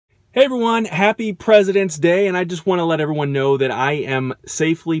Hey everyone, happy President's Day, and I just want to let everyone know that I am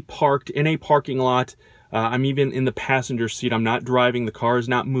safely parked in a parking lot. I'm even in the passenger seat. I'm not driving, the car is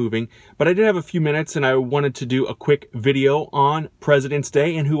not moving, but I did have a few minutes and I wanted to do a quick video on President's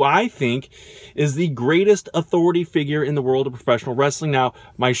Day and who I think is the greatest authority figure in the world of professional wrestling. Now,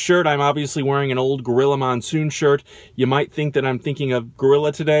 my shirt, I'm obviously wearing an old Gorilla Monsoon shirt. You might think that I'm thinking of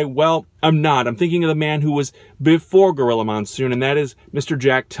Gorilla today. Well, I'm not. I'm thinking of the man who was before Gorilla Monsoon, and that is Mr.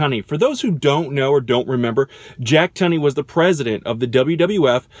 Jack Tunney. For those who don't know or don't remember, Jack Tunney was the president of the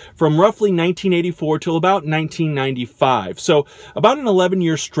WWF from roughly 1984 till about 1995. So about an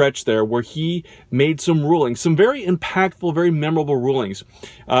 11-year stretch there where he made some rulings, some very impactful, very memorable rulings.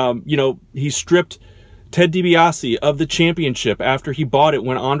 He stripped Ted DiBiase of the championship after he bought it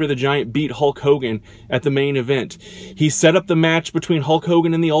when Andre the Giant beat Hulk Hogan at the main event. He set up the match between Hulk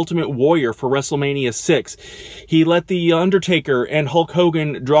Hogan and the Ultimate Warrior for WrestleMania 6. He let The Undertaker and Hulk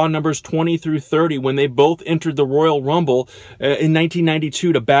Hogan draw numbers 20 through 30 when they both entered the Royal Rumble in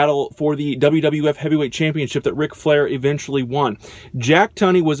 1992 to battle for the WWF Heavyweight Championship that Ric Flair eventually won. Jack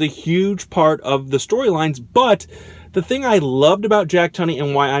Tunney was a huge part of the storylines, but the thing I loved about Jack Tunney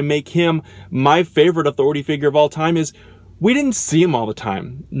and why I make him my favorite authority figure of all time is we didn't see him all the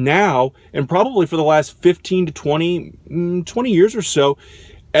time. Now, and probably for the last 15 to 20 years or so,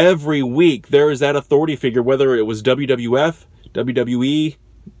 every week there is that authority figure, whether it was WWF, WWE,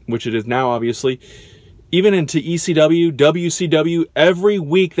 which it is now obviously, even into ECW, WCW, every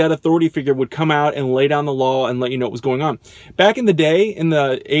week that authority figure would come out and lay down the law and let you know what was going on. Back in the day, in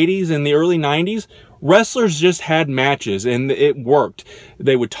the 80s and the early 90s, wrestlers just had matches and it worked.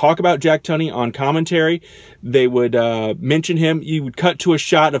 They would talk about Jack Tunney on commentary. They would mention him. You would cut to a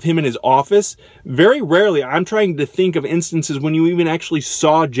shot of him in his office. Very rarely, I'm trying to think of instances when you even actually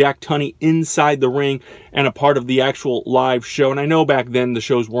saw Jack Tunney inside the ring and a part of the actual live show. And I know back then the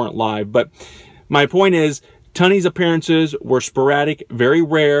shows weren't live, but my point is, Tunney's appearances were sporadic, very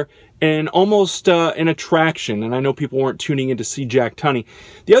rare, and almost an attraction. And I know people weren't tuning in to see Jack Tunney.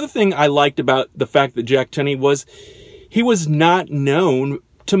 The other thing I liked about the fact that Jack Tunney was, he was not known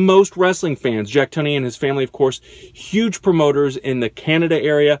to most wrestling fans. Jack Tunney and his family, of course, huge promoters in the Canada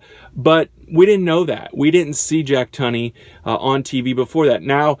area, but we didn't know that. We didn't see Jack Tunney on TV before that.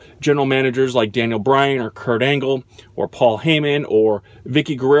 Now, general managers like Daniel Bryan or Kurt Angle or Paul Heyman or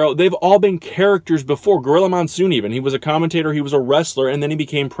Vicky Guerrero, they've all been characters before. Gorilla Monsoon even. He was a commentator, he was a wrestler, and then he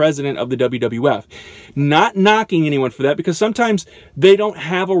became president of the WWF. Not knocking anyone for that, because sometimes they don't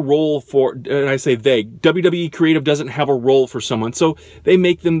have a role for, and I say they, WWE Creative doesn't have a role for someone, so they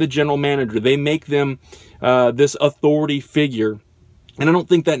make them the general manager. They make them this authority figure. And I don't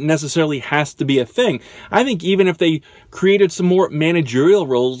think that necessarily has to be a thing. I think even if they created some more managerial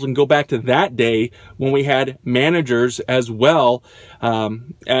roles and go back to that day when we had managers as well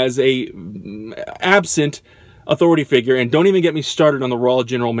as a absent authority figure, and don't even get me started on the Raw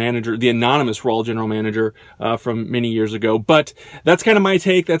General Manager, the anonymous Raw General Manager from many years ago. But that's kind of my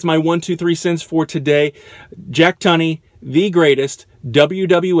take. That's my 1, 2, 3 cents for today. Jack Tunney, the greatest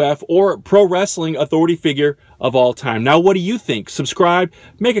WWF or pro wrestling authority figure of all time. Now, what do you think? Subscribe,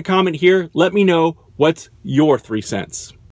 make a comment here. Let me know what's your 3 cents.